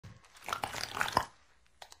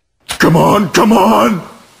Come on, come on!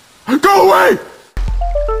 Go away!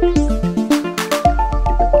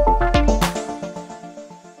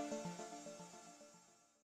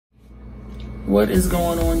 What is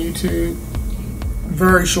going on, YouTube?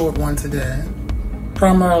 Very short one today.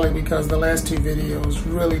 Primarily because the last two videos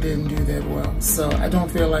really didn't do that well. So I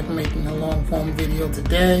don't feel like making a long form video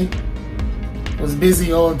today. Was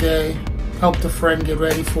busy all day. Helped a friend get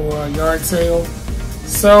ready for a yard sale.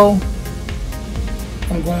 So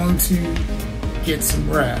I'm going to get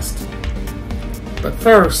some rest. But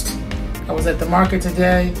first, I was at the market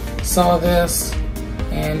today, saw this,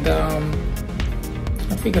 and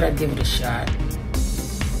I figured I'd give it a shot.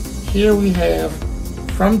 Here we have,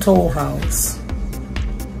 from Toll House,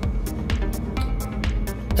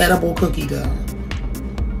 edible cookie dough.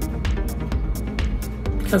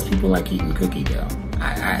 Because people like eating cookie dough.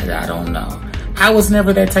 I don't know. I was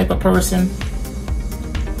never that type of person.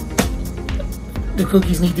 The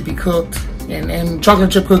cookies need to be cooked, and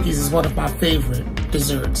chocolate chip cookies is one of my favorite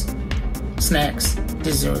desserts, snacks,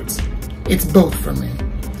 desserts. It's both for me.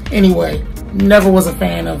 Anyway, never was a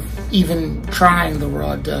fan of even trying the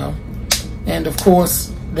raw dough. And of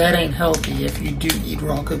course, that ain't healthy if you do eat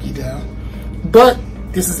raw cookie dough. But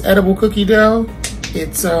this is edible cookie dough.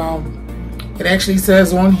 It's it actually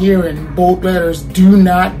says on here in bold letters, do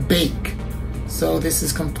not bake. So this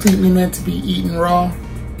is completely meant to be eaten raw.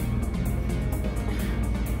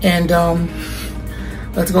 And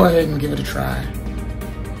let's go ahead and give it a try.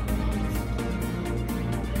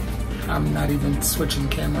 I'm not even switching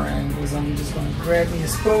camera angles. I'm just gonna grab me a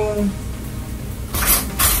spoon.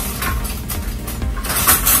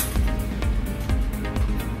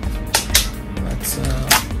 Let's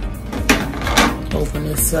open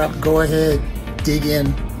this up. Go ahead, dig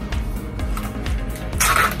in.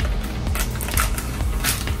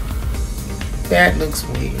 That looks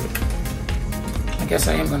weird. I guess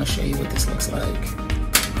I am going to show you what this looks like.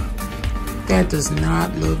 That does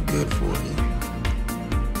not look good for you.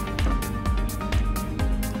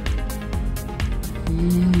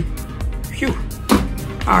 Phew.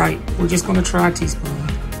 Alright, we're just going to try a teaspoon.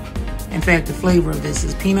 In fact, the flavor of this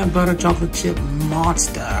is peanut butter chocolate chip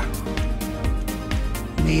monster.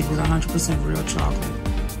 Made with 100% real chocolate.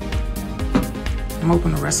 I'm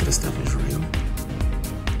hoping the rest of the stuff is real.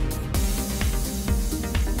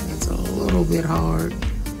 A little bit hard.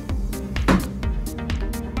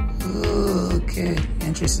 Okay,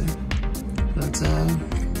 interesting. Let's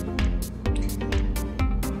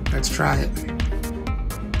try it.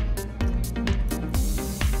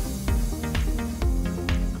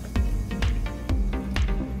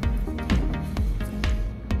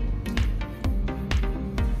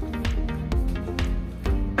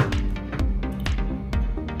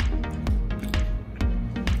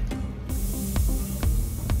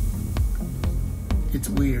 It's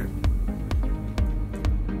weird.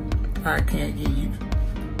 I can't get used.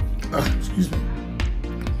 Excuse me. I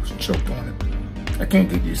was choked on it. I can't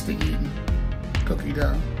get used to eating cookie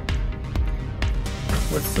dough.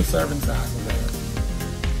 What's the serving size of that?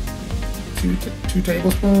 Two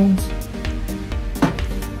tablespoons.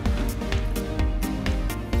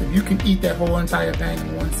 If you can eat that whole entire thing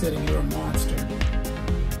in one sitting, you're a monster.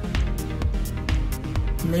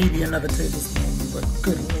 Maybe another tablespoon, but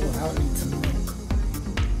good Lord, I'll need some milk.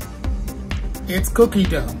 It's cookie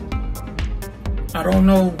dough. I don't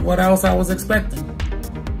know what else I was expecting.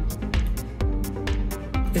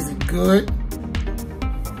 Is it good?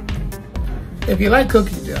 If you like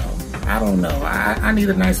cookie dough, I don't know. I need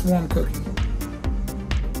a nice warm cookie.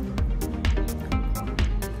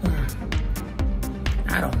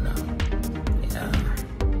 I don't know.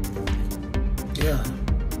 Yeah.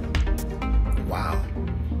 Wow.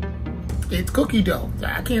 It's cookie dough.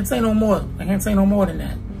 I can't say no more. I can't say no more than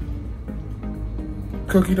that.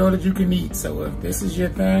 Cookie dough that you can eat. So if this is your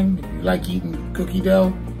thing, if you like eating cookie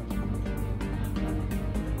dough,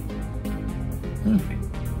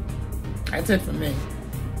 that's it for me.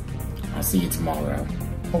 I'll see you tomorrow.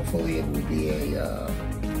 Hopefully it will be a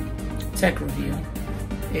tech review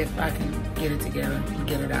if I can get it together and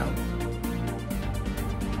get it out.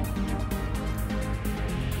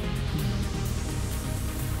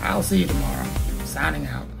 I'll see you tomorrow. Signing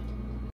out.